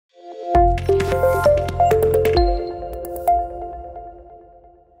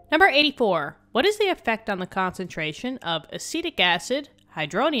Number 84. What is the effect on the concentration of acetic acid,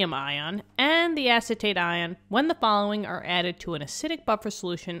 hydronium ion, and the acetate ion when the following are added to an acidic buffer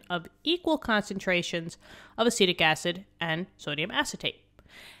solution of equal concentrations of acetic acid and sodium acetate?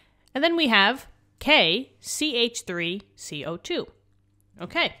 And then we have KCH3CO2.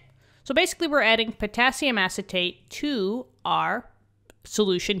 Okay, so basically we're adding potassium acetate to our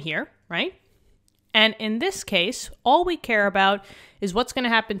solution here, right? And in this case, all we care about is what's going to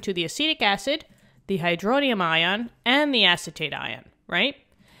happen to the acetic acid, the hydronium ion, and the acetate ion, right?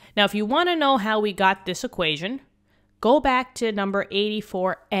 Now, if you want to know how we got this equation, go back to number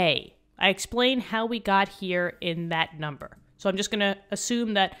 84A. I explained how we got here in that number. So I'm just going to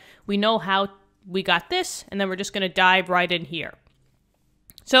assume that we know how we got this, and then we're just going to dive right in here.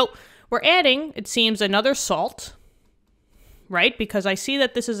 So we're adding, it seems, another salt, right? Because I see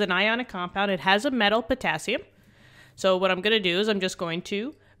that this is an ionic compound. It has a metal, potassium. So what I'm going to do is I'm just going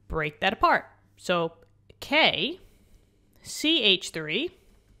to break that apart. So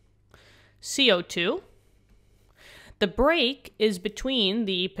KCH3CO2. The break is between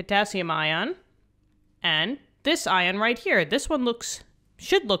the potassium ion and this ion right here. This one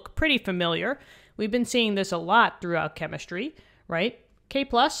should look pretty familiar. We've been seeing this a lot throughout chemistry, right? K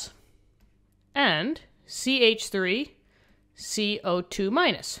plus and CH3CO2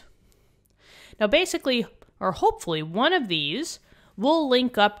 minus. Now basically, or hopefully, one of these will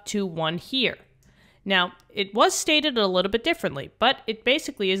link up to one here. Now, it was stated a little bit differently, but it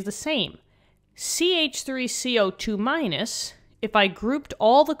basically is the same. CH3CO2 minus, if I grouped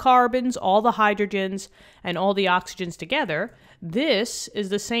all the carbons, all the hydrogens, and all the oxygens together, this is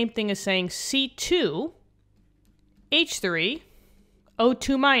the same thing as saying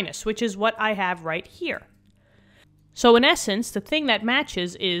C2H3O2 minus, which is what I have right here. So in essence, the thing that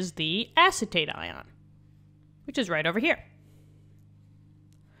matches is the acetate ion, which is right over here.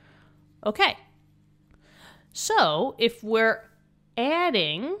 Okay, so if we're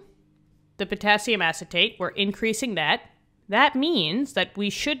adding the potassium acetate, we're increasing that. That means that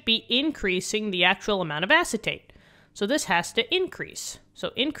we should be increasing the actual amount of acetate. So this has to increase. So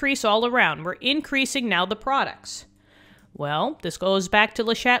increase all around. We're increasing now the products. Well, this goes back to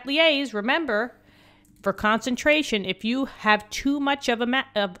Le Chatelier's. Remember, for concentration, if you have too much of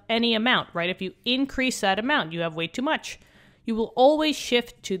any amount, right? If you increase that amount, you have way too much. You will always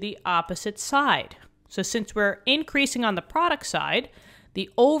shift to the opposite side. So since we're increasing on the product side, the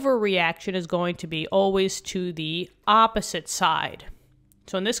overreaction is going to be always to the opposite side.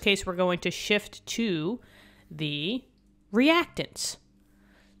 So in this case, we're going to shift to the reactants.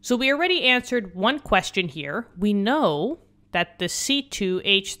 So we already answered one question here. We know that the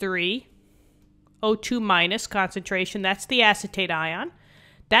C2H3O2 minus concentration, that's the acetate ion,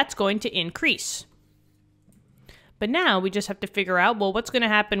 that's going to increase. But now we just have to figure out, well, what's going to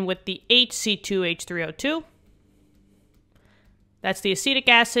happen with the HC2H3O2? That's the acetic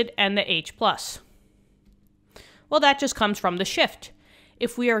acid and the H+. Well, that just comes from the shift.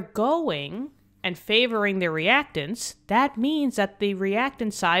 If we are going and favoring the reactants, that means that the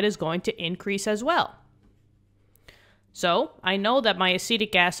reactant side is going to increase as well. So I know that my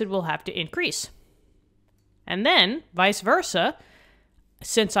acetic acid will have to increase. And then, vice versa,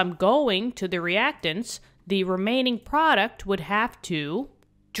 since I'm going to the reactants, the remaining product would have to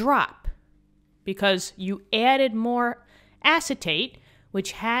drop because you added more acetate,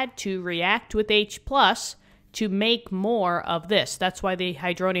 which had to react with H+ to make more of this. That's why the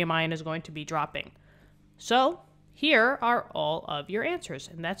hydronium ion is going to be dropping. So here are all of your answers,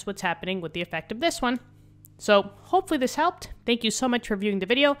 and that's what's happening with the effect of this one. So hopefully this helped. Thank you so much for viewing the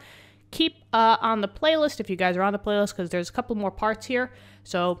video. Keep on the playlist if you guys are on the playlist, because there's a couple more parts here.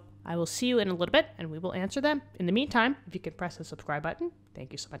 So I will see you in a little bit, and we will answer them. In the meantime, if you could press the subscribe button,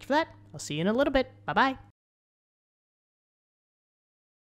 thank you so much for that. I'll see you in a little bit. Bye-bye.